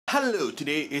Hello,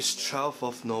 today is 12th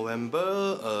of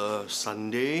November,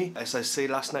 Sunday. As I say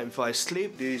last night before I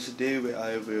sleep, this is the day where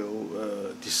I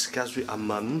will discuss with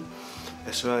Aman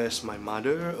as well as my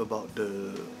mother about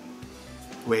the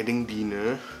wedding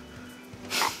dinner.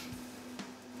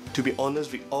 To be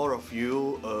honest with all of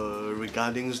you,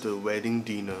 regarding the wedding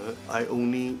dinner, I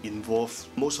only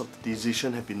involved, most of the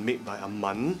decision have been made by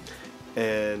Aman,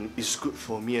 and it's good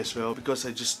for me as well because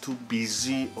I'm just too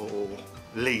busy or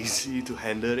lazy to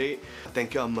handle it.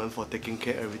 Thank you, Aman, for taking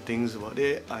care of everything about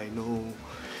it. I know,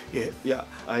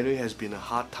 I know it has been a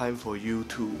hard time for you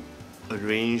to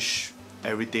arrange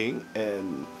everything,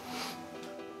 and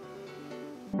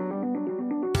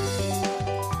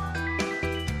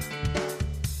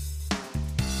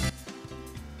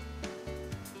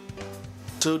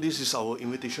so this is our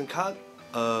invitation card.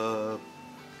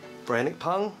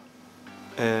 BrannicPang,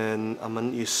 and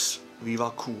Aman is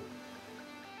Viva Cool.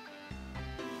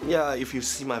 Yeah, if you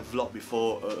see my vlog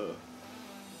before,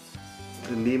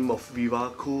 the name of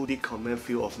Viva Cool did comment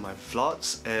few of my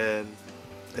vlogs, and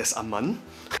there's Aman.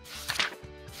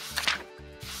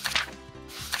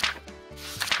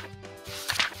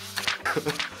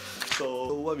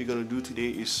 So what we're gonna do today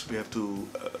is we have to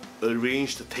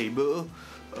arrange the table,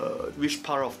 which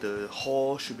part of the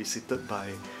hall should be seated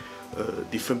by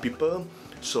different people.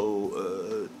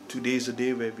 So today is the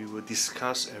day where we will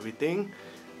discuss everything.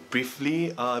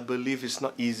 Briefly, I believe it's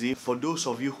not easy. For those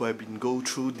of you who have been go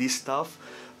through this stuff,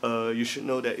 you should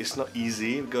know that it's not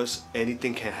easy because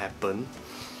anything can happen.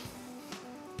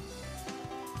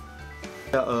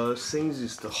 Yeah, since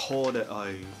it's the hall that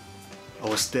I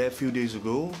was there a few days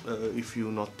ago, if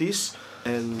you notice,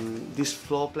 and this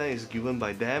floor plan is given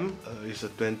by them. It's a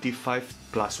 25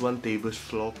 plus 1 tables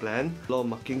floor plan. A lot of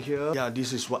marking here. Yeah,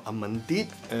 this is what Aman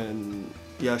did, and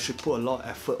yeah, I should put a lot of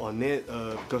effort on it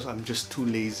because I'm just too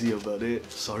lazy about it.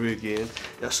 Sorry again.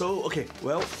 Yeah, so okay,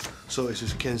 well, so as you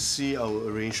can see our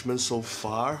arrangement so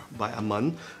far by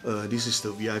Aman. This is the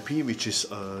VIP, which is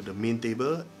the main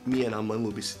table. Me and Aman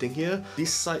will be sitting here. This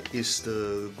side is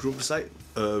the groom side,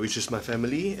 which is my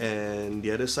family, and the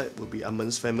other side will be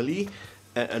Aman's family.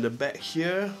 And at the back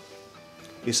here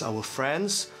is our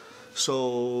friends.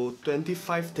 So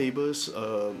 25 tables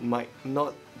might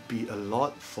not be a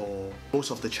lot for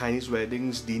most of the Chinese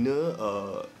weddings dinner.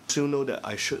 Still know that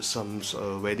I shoot some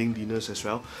wedding dinners as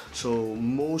well. So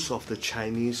most of the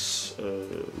Chinese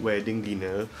wedding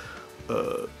dinner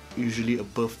usually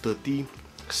above 30,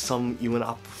 some even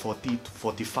up 40 to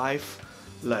 45.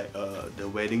 Like the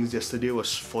weddings yesterday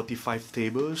was 45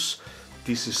 tables.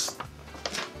 This is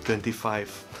 25.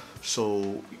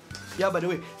 So yeah, by the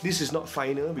way, this is not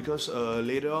final because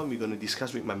later on we're going to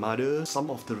discuss with my mother. Some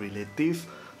of the relative,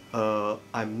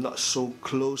 I'm not so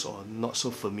close or not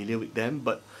so familiar with them,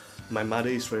 but my mother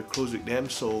is very close with them,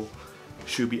 so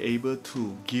she'll be able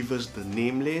to give us the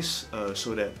name list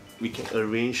so that we can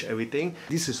arrange everything.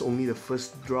 This is only the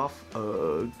first draft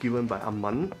given by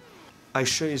Aman. I'm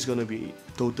sure it's gonna be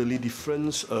totally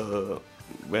different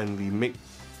when we make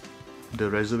the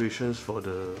reservations for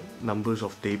the numbers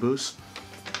of tables.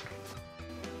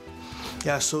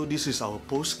 Yeah, so this is our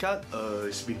postcard.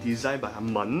 It's been designed by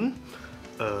Aman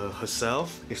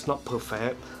herself. It's not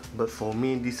perfect, but for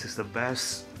me this is the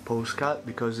best postcard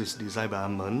because it's designed by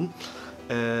Aman.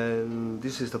 And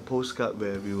this is the postcard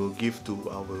where we will give to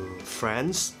our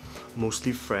friends,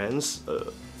 mostly friends,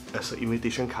 as an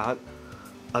invitation card.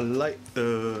 Unlike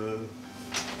the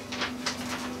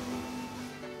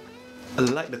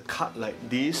card like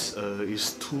this,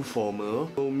 is too formal.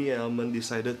 So me and Aman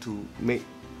decided to make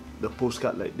the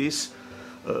postcard like this.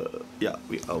 Yeah,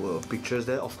 with our pictures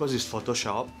there. Of course, it's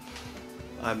Photoshop.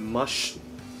 I'm much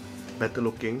better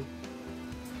looking.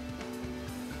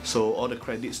 So all the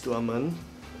credits to Aman.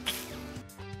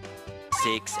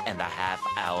 6.5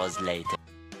 hours later.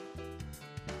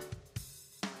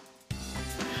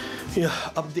 Yeah,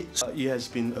 updates. It has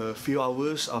been a few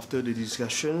hours after the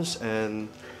discussions, and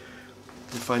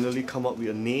we finally come up with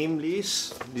a name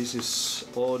list. This is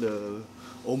all the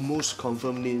almost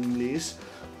confirmed name list,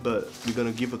 but we're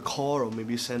gonna give a call or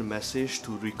maybe send a message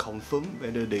to reconfirm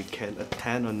whether they can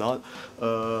attend or not.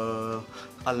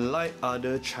 Unlike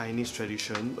other Chinese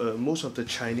tradition, most of the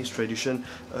Chinese tradition,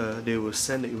 they will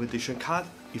send the invitation card.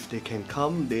 If they can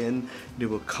come, then they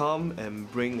will come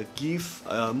and bring a gift.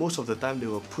 Most of the time they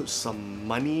will put some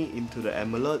money into the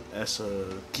amulet as a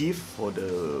gift for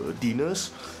the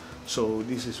dinners. So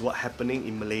this is what happening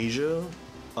in Malaysia.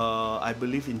 I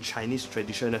believe in Chinese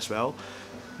tradition as well.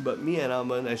 But me and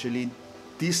Aman actually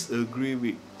disagree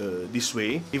with this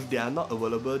way. If they are not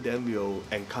available, then we'll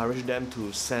encourage them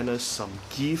to send us some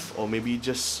gift, or maybe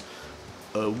just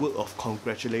a word of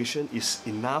congratulation is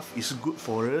enough, is good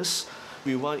for us.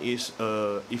 We want is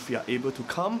if you are able to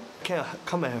come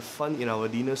and have fun in our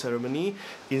dinner ceremony,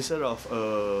 instead of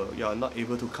you are not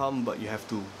able to come but you have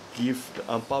to give the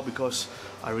ang pao because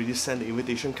I already sent the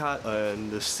invitation card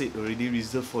and the seat already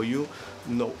reserved for you.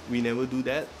 No, we never do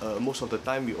that. Most of the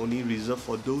time we only reserve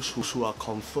for those who are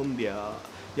confirmed they are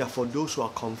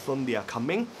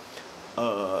coming.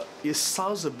 It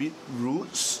sounds a bit rude,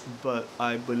 but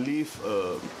I believe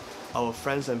our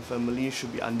friends and family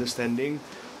should be understanding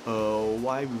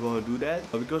why we want to do that,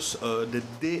 because the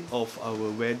date of our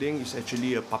wedding is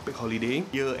actually a public holiday,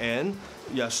 year end.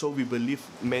 So we believe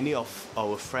many of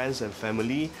our friends and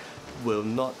family will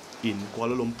not in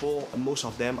Kuala Lumpur. Most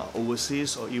of them are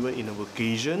overseas or even in a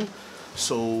vacation.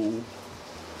 So,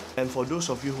 and for those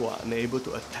of you who are unable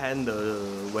to attend the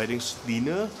wedding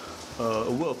dinner, a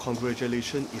word of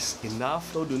congratulations is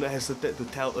enough. So do not hesitate to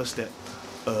tell us that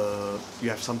you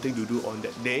have something to do on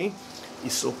that day.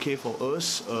 It's okay for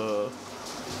us.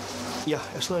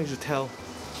 As long as you tell.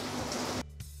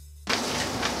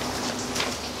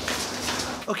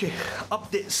 Okay,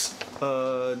 updates.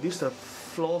 This is the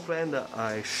floor plan that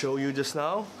I showed you just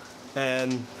now,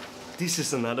 and this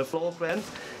is another floor plan.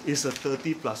 It's a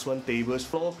 30+1 tables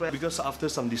floor plan, because after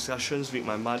some discussions with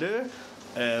my mother,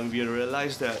 and we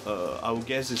realized that our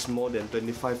guest is more than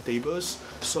 25 tables,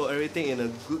 so everything in a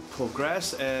good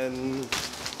progress. And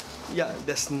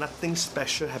there's nothing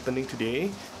special happening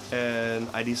today, and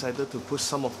I decided to put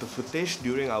some of the footage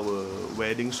during our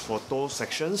wedding's photo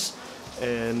sections.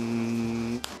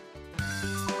 And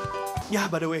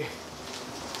by the way,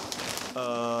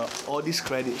 all these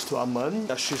credits to Aman.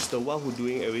 She's the one who's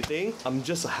doing everything. I'm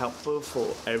just a helper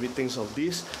for everything of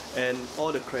this, and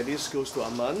all the credits goes to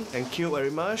Aman. Thank you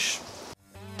very much.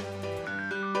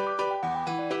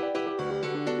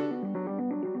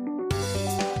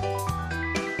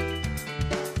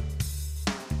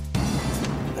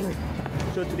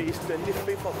 So today is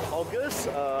 25th of August.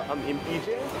 I'm in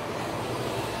PJ,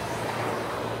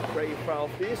 right in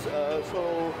front of this.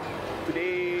 So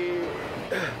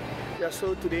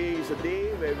today is a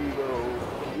day where we will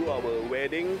do our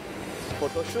wedding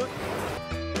photo shoot.